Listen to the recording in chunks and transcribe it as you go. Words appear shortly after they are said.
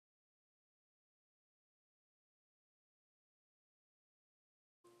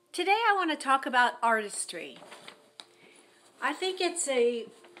Today I want to talk about artistry. I think it's a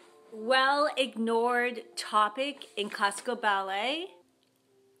well-ignored topic in classical ballet.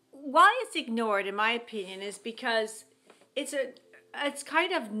 Why it's ignored, in my opinion, is because it's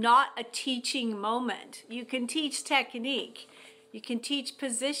kind of not a teaching moment. You can teach technique, you can teach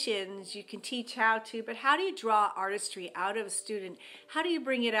positions, you can teach how to, but how do you draw artistry out of a student? How do you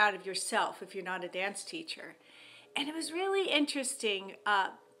bring it out of yourself if you're not a dance teacher? And it was really interesting.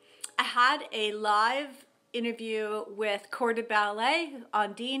 I had a live interview with Corps de Ballet.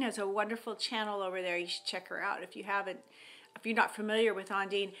 Ondine has a wonderful channel over there. You should check her out if you're not familiar with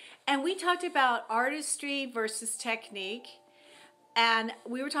Ondine. And we talked about artistry versus technique. And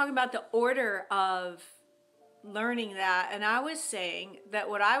we were talking about the order of learning that. And I was saying that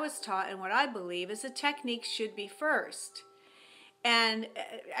what I was taught and what I believe is the technique should be first. And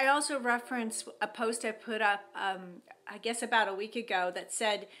I also referenced a post I put up, I guess about a week ago, that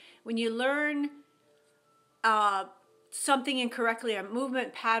said, when you learn something incorrectly, a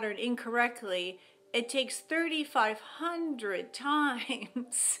movement pattern incorrectly, it takes 3,500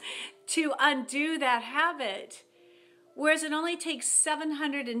 times to undo that habit, whereas it only takes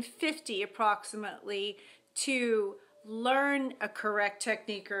 750 approximately to learn a correct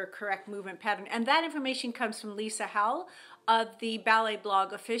technique or a correct movement pattern. And that information comes from Lisa Howell of the Ballet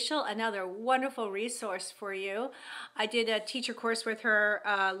Blog Official, another wonderful resource for you. I did a teacher course with her,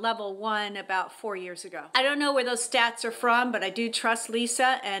 level 1, about 4 years ago. I don't know where those stats are from, but I do trust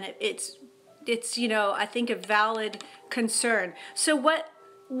Lisa, and it's you know, I think a valid concern. So what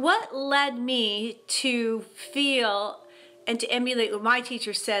led me to feel and to emulate what my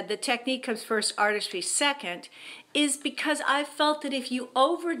teacher said, the technique comes first, artistry second, is because I felt that if you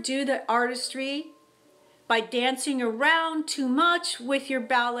overdo the artistry by dancing around too much with your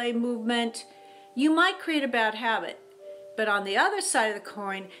ballet movement, you might create a bad habit. But on the other side of the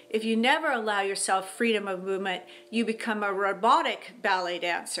coin, if you never allow yourself freedom of movement, you become a robotic ballet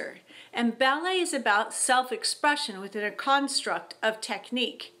dancer. And ballet is about self-expression within a construct of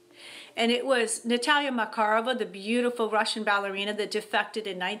technique. And it was Natalia Makarova, the beautiful Russian ballerina that defected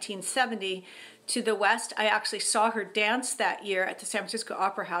in 1970 to the West. I actually saw her dance that year at the San Francisco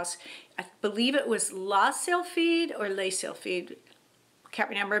Opera House. I believe it was La Sylphide or Les Sylphides. Can't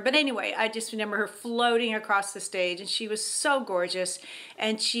remember. But anyway, I just remember her floating across the stage, and she was so gorgeous.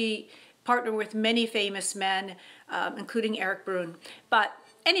 And she partnered with many famous men, including Eric Brun. But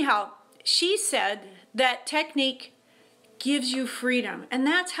anyhow, she said that technique gives you freedom. And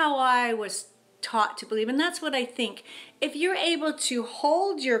that's how I was taught to believe. And that's what I think. If you're able to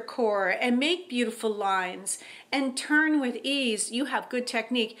hold your core and make beautiful lines and turn with ease, you have good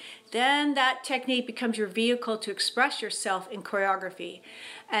technique. Then that technique becomes your vehicle to express yourself in choreography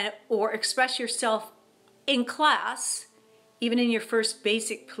or express yourself in class, even in your first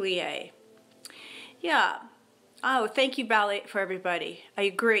basic plie. Yeah. Oh, thank you, Ballet, for everybody. I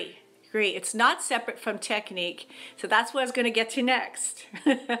agree. It's not separate from technique, so that's what I was going to get to next.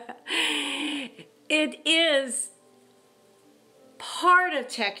 It is part of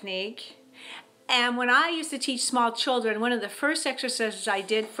technique, and when I used to teach small children, one of the first exercises I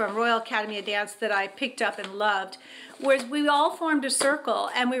did from Royal Academy of Dance that I picked up and loved was we all formed a circle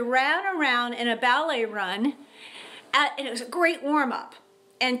and we ran around in a ballet run, and it was a great warm-up.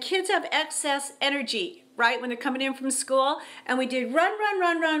 And kids have excess energy, right, when they're coming in from school. And we did run, run,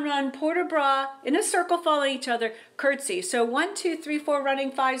 run, run, run, port de bras, in a circle following each other, curtsy. So 1, 2, 3, 4,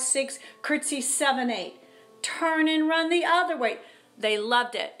 running, 5, 6, curtsy, 7, 8. Turn and run the other way. They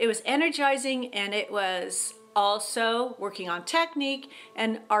loved it. It was energizing, and it was also working on technique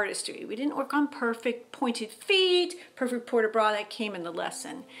and artistry. We didn't work on perfect pointed feet, perfect port de bras. That came in the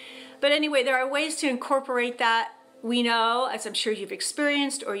lesson. But anyway, there are ways to incorporate that. We know, as I'm sure you've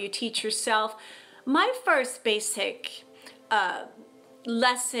experienced or you teach yourself. My first basic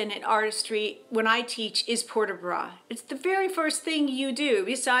lesson in artistry when I teach is port de bras. It's the very first thing you do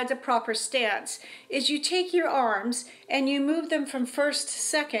besides a proper stance is you take your arms and you move them from first to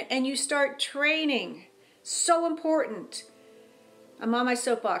second and you start training. So important. I'm on my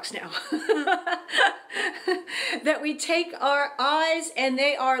soapbox now. That we take our eyes and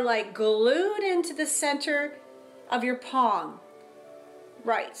they are like glued into the center of your palm.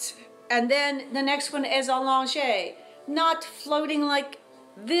 Right. And then the next one is allongé. Not floating like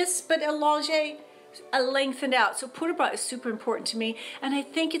this, but allongé, lengthened out. So port de bras is super important to me. And I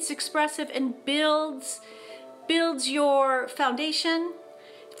think it's expressive and builds your foundation.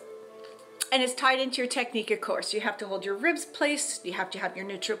 And it's tied into your technique, of course. You have to hold your ribs placed. You have to have your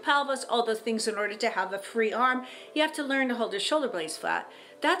neutral pelvis, all those things in order to have a free arm. You have to learn to hold your shoulder blades flat.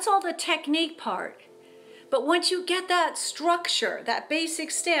 That's all the technique part. But once you get that structure, that basic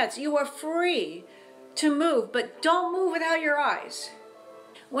stance, you are free to move, but don't move without your eyes.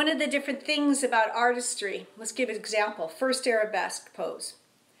 One of the different things about artistry, let's give an example. First arabesque pose.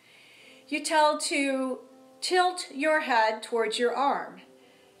 You tell to tilt your head towards your arm.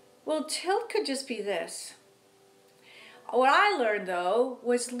 Well, tilt could just be this. What I learned though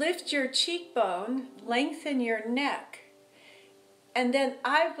was lift your cheekbone, lengthen your neck. And then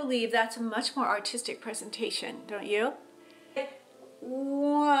I believe that's a much more artistic presentation, don't you?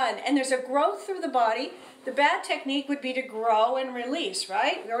 One, and there's a growth through the body. The bad technique would be to grow and release,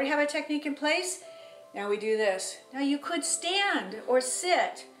 right? We already have a technique in place. Now we do this. Now you could stand or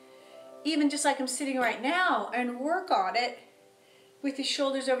sit, even just like I'm sitting right now, and work on it with your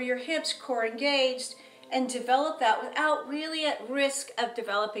shoulders over your hips, core engaged, and develop that without really at risk of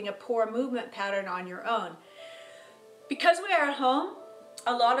developing a poor movement pattern on your own. Because we are at home,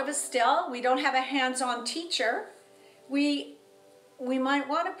 a lot of us still, we don't have a hands-on teacher. We might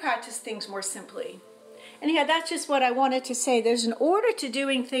want to practice things more simply. Anyhow, that's just what I wanted to say. There's an order to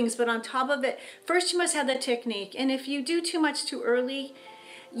doing things, but on top of it, first you must have the technique. And if you do too much too early,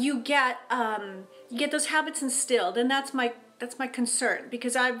 you get those habits instilled, and that's my concern,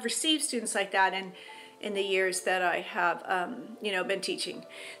 because I've received students like that in the years that I have been teaching.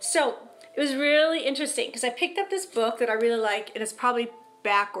 So it was really interesting because I picked up this book that I really like, and it's probably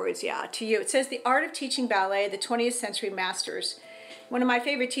backwards, yeah, to you. It says The Art of Teaching Ballet, the 20th Century Masters. One of my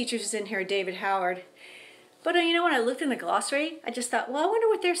favorite teachers is in here, David Howard. But when I looked in the glossary, I just thought, well, I wonder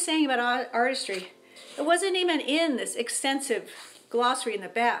what they're saying about artistry. It wasn't even in this extensive glossary in the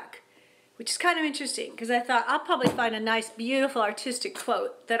back, which is kind of interesting because I thought I'll probably find a nice, beautiful artistic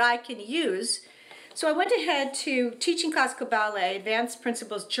quote that I can use. So I went ahead to Teaching Classical Ballet, Advanced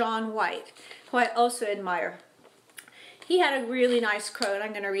Principles, John White, who I also admire. He had a really nice quote.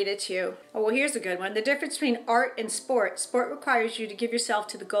 I'm going to read it to you. Oh, well, here's a good one. The difference between art and sport. Sport requires you to give yourself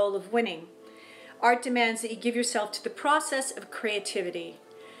to the goal of winning. Art demands that you give yourself to the process of creativity.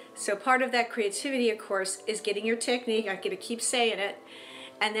 So part of that creativity, of course, is getting your technique. I'm going to keep saying it.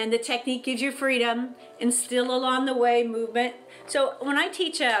 And then the technique gives you freedom, and still along the way, movement. So when I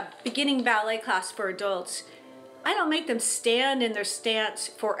teach a beginning ballet class for adults, I don't make them stand in their stance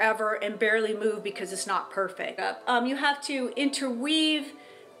forever and barely move because it's not perfect. You have to interweave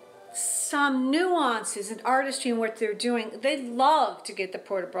some nuances in artistry in what they're doing. They love to get the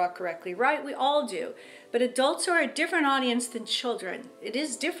port de bras correctly, right? We all do. But adults are a different audience than children. It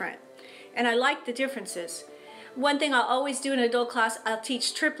is different. And I like the differences. One thing I'll always do in an adult class, I'll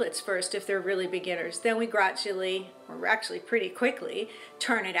teach triplets first if they're really beginners. Then we gradually, or actually pretty quickly,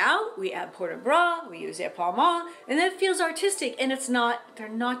 turn it out. We add port de bras, we use épaulement, and then it feels artistic, and they're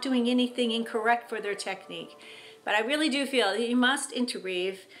not doing anything incorrect for their technique. But I really do feel that you must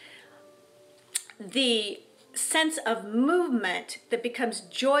interweave the sense of movement that becomes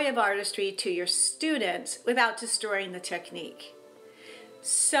joy of artistry to your students without destroying the technique.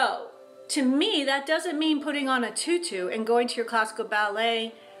 So, to me, that doesn't mean putting on a tutu and going to your classical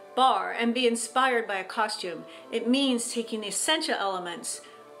ballet bar and be inspired by a costume. It means taking the essential elements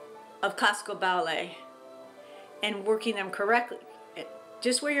of classical ballet and working them correctly.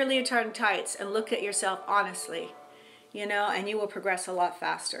 Just wear your leotard and tights and look at yourself honestly, and you will progress a lot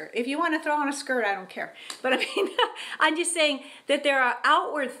faster. If you want to throw on a skirt, I don't care. But I mean, I'm just saying that there are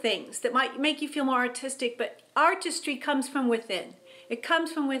outward things that might make you feel more artistic, but artistry comes from within. It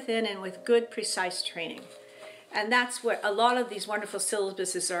comes from within and with good, precise training. And that's what a lot of these wonderful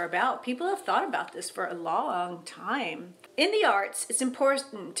syllabuses are about. People have thought about this for a long time. In the arts, it's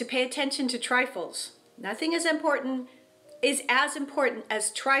important to pay attention to trifles. Nothing is as important as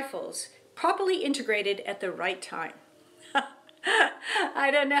trifles, properly integrated at the right time. I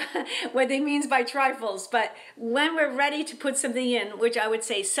don't know what they means by trifles, but when we're ready to put something in, which I would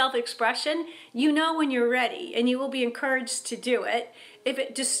say self-expression, you know when you're ready, and you will be encouraged to do it. If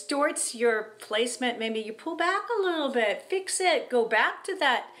it distorts your placement, maybe you pull back a little bit, fix it, go back to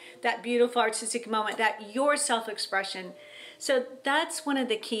that beautiful artistic moment, that your self-expression. So that's one of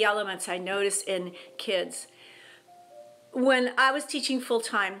the key elements I notice in kids. When I was teaching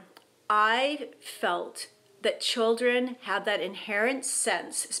full-time, I felt that children have that inherent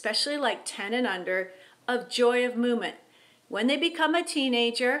sense, especially like 10 and under, of joy of movement. When they become a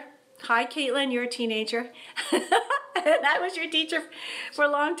teenager, hi Caitlin, you're a teenager. I was your teacher for a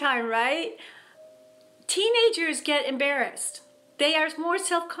long time, right? Teenagers get embarrassed. They are more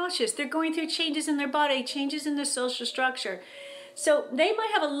self-conscious. They're going through changes in their body, changes in their social structure. So they might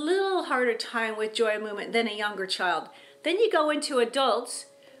have a little harder time with joy of movement than a younger child. Then you go into adults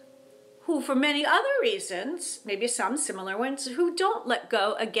who, for many other reasons, maybe some similar ones, who don't let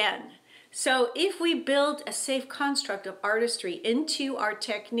go again. So if we build a safe construct of artistry into our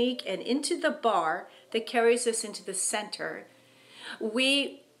technique and into the bar that carries us into the center,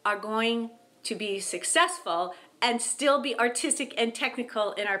 we are going to be successful and still be artistic and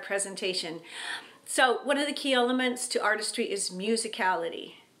technical in our presentation. So one of the key elements to artistry is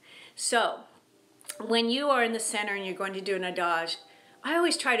musicality. So when you are in the center and you're going to do an adage, I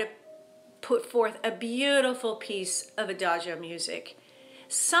always try to put forth a beautiful piece of adagio music.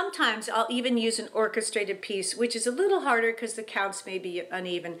 Sometimes I'll even use an orchestrated piece, which is a little harder because the counts may be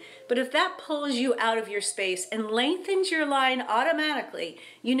uneven. But if that pulls you out of your space and lengthens your line automatically,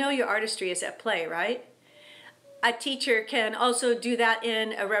 you know your artistry is at play, right? A teacher can also do that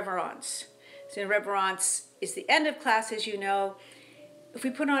in a reverence. So reverence is the end of class, as you know. If we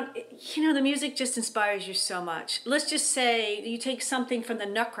put on, you know, the music just inspires you so much. Let's just say you take something from the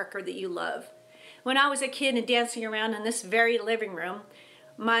Nutcracker that you love. When I was a kid and dancing around in this very living room,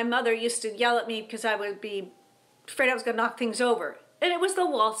 my mother used to yell at me because I would be afraid I was going to knock things over. And it was the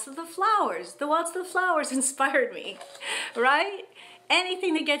Waltz of the Flowers. The Waltz of the Flowers inspired me, right?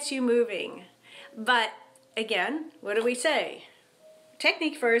 Anything that gets you moving. But again, what do we say?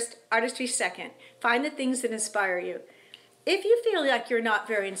 Technique first, artistry second. Find the things that inspire you. If you feel like you're not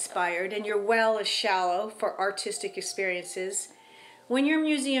very inspired and your well is shallow for artistic experiences, when your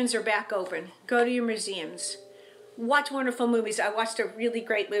museums are back open, go to your museums. Watch wonderful movies. I watched a really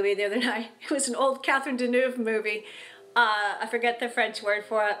great movie the other night. It was an old Catherine Deneuve movie. I forget the French word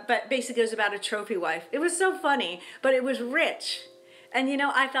for it, but basically it was about a trophy wife. It was so funny, but it was rich. And you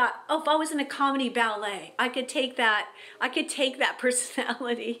know, I thought, oh, if I was in a comedy ballet, I could take that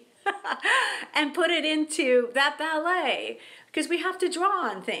personality and put it into that ballet. Because we have to draw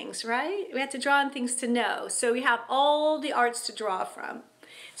on things, right? We have to draw on things to know. So we have all the arts to draw from.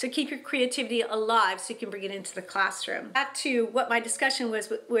 So keep your creativity alive so you can bring it into the classroom. Back to what my discussion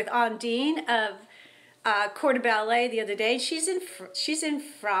was with Ondine of Corps de Ballet the other day. She's in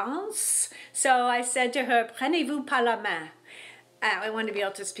France. So I said to her, prenez-vous par la main. I wanted to be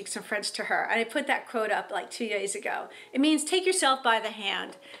able to speak some French to her. And I put that quote up like 2 days ago. It means take yourself by the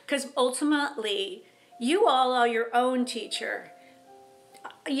hand. Because ultimately, you all are your own teacher.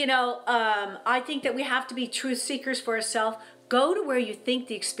 You know, I think that we have to be truth seekers for ourselves. Go to where you think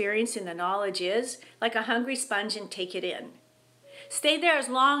the experience and the knowledge is, like a hungry sponge, and take it in. Stay there as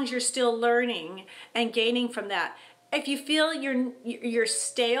long as you're still learning and gaining from that. If you feel you're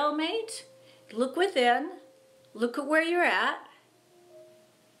stalemate, look within, look at where you're at,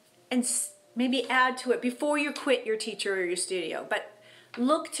 and maybe add to it before you quit your teacher or your studio. But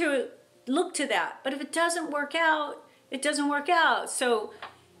look to that. But if it doesn't work out, it doesn't work out. So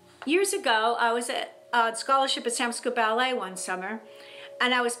years ago, I was on scholarship at San Francisco Ballet one summer,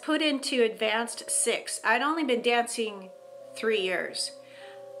 and I was put into Advanced 6. I'd only been dancing 3 years.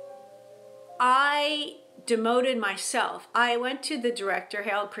 I demoted myself. I went to the director,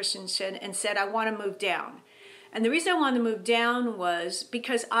 Harold Christensen, and said, I want to move down. And the reason I wanted to move down was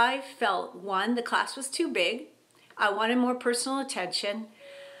because I felt, one, the class was too big. I wanted more personal attention.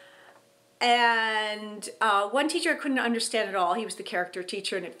 And one teacher I couldn't understand at all. He was the character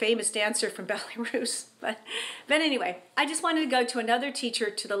teacher and a famous dancer from Belarus. But anyway, I just wanted to go to another teacher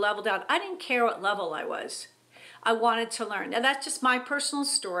to the level down. I didn't care what level I was. I wanted to learn. Now that's just my personal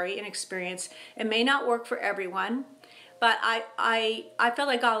story and experience. It may not work for everyone, but I felt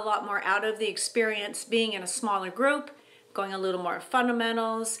I got a lot more out of the experience being in a smaller group, going a little more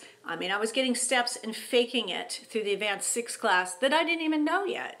fundamentals. I mean, I was getting steps and faking it through the Advanced 6 class that I didn't even know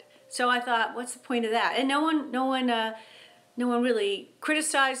yet. So I thought, what's the point of that? And no one really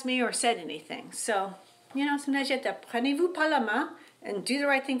criticized me or said anything. So, you know, sometimes you have to prenez-vous par la main and do the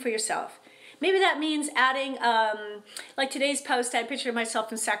right thing for yourself. Maybe that means adding, like today's post, I had a picture of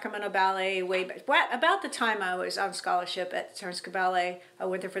myself in Sacramento Ballet way back, about the time I was on scholarship at San Francisco Ballet. I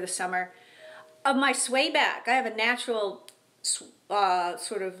went there for the summer. Of my sway back, I have a natural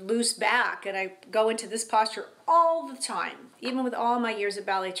sort of loose back, and I go into this posture all the time, even with all my years of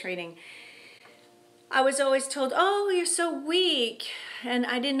ballet training. I was always told, oh, you're so weak, and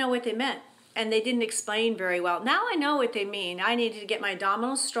I didn't know what they meant, and they didn't explain very well. Now I know what they mean. I needed to get my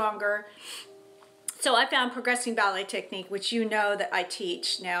abdominals stronger. So I found progressing ballet technique, which you know that I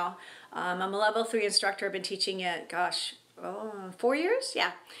teach now. I'm a level 3 instructor. I've been teaching it, gosh, 4 years?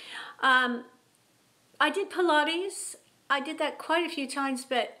 Yeah. I did Pilates. I did that quite a few times,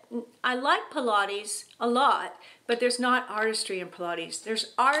 but I like Pilates a lot, but there's not artistry in Pilates.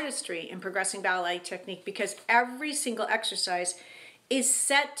 There's artistry in progressing ballet technique because every single exercise is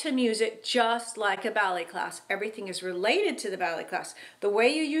set to music just like a ballet class. Everything is related to the ballet class. The way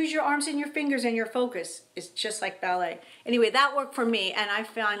you use your arms and your fingers and your focus is just like ballet. Anyway, that worked for me, and I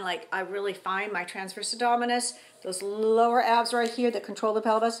find like I really find my transverse abdominis, those lower abs right here that control the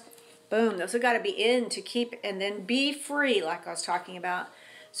pelvis, boom, those have got to be in to keep and then be free like I was talking about.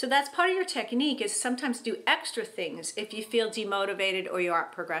 So that's part of your technique, is sometimes do extra things if you feel demotivated or you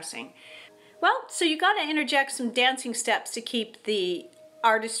aren't progressing. Well, so you got to interject some dancing steps to keep the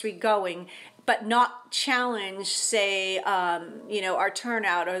artistry going, but not challenge, say, you know, our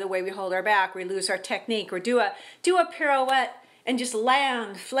turnout or the way we hold our back. We lose our technique, or do a pirouette and just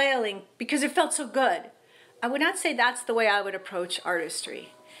land flailing because it felt so good. I would not say that's the way I would approach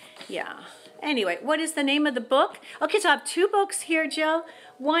artistry. Yeah. Anyway, what is the name of the book? Okay, so I have two books here, Jill.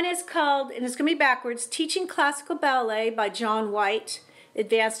 One is called, and it's going to be backwards, Teaching Classical Ballet by John White.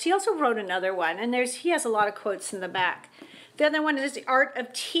 Advanced. He also wrote another one, and he has a lot of quotes in the back. The other one is The Art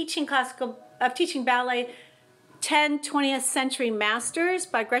of Teaching Ballet, 10 20th Century Masters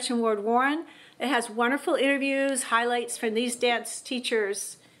by Gretchen Ward Warren. It has wonderful interviews, highlights from these dance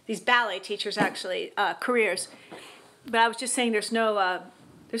teachers, these ballet teachers actually, careers. But I was just saying there's no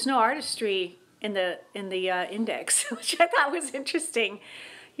artistry in the index, which I thought was interesting.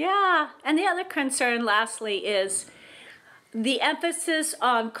 Yeah, and the other concern, lastly, is the emphasis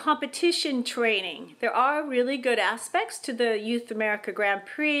on competition training. There are really good aspects to the Youth America Grand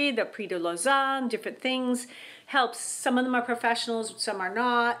Prix, the Prix de Lausanne, different things. Helps, some of them are professionals, some are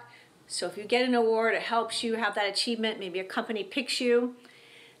not. So if you get an award, it helps you have that achievement. Maybe a company picks you.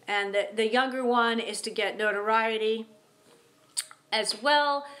 And the younger one is to get notoriety as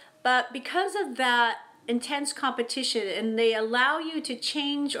well. But because of that intense competition, and they allow you to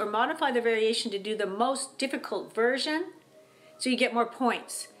change or modify the variation to do the most difficult version, so you get more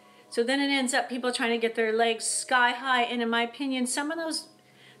points. So then it ends up people trying to get their legs sky high, and in my opinion, some of those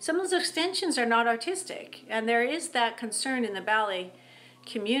extensions are not artistic, and there is that concern in the ballet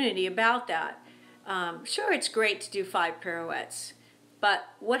community about that. Sure, it's great to do 5 pirouettes, but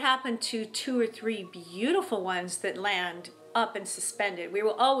what happened to 2 or 3 beautiful ones that land up and suspended? We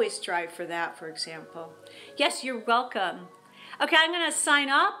will always strive for that, for example. Yes, you're welcome. Okay, I'm going to sign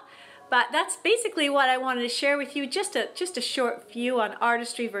up. But that's basically what I wanted to share with you, just a short view on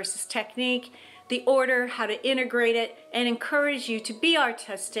artistry versus technique, the order, how to integrate it, and encourage you to be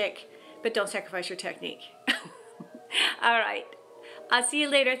artistic, but don't sacrifice your technique. All right, I'll see you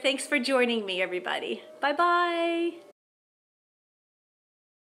later. Thanks for joining me, everybody. Bye-bye.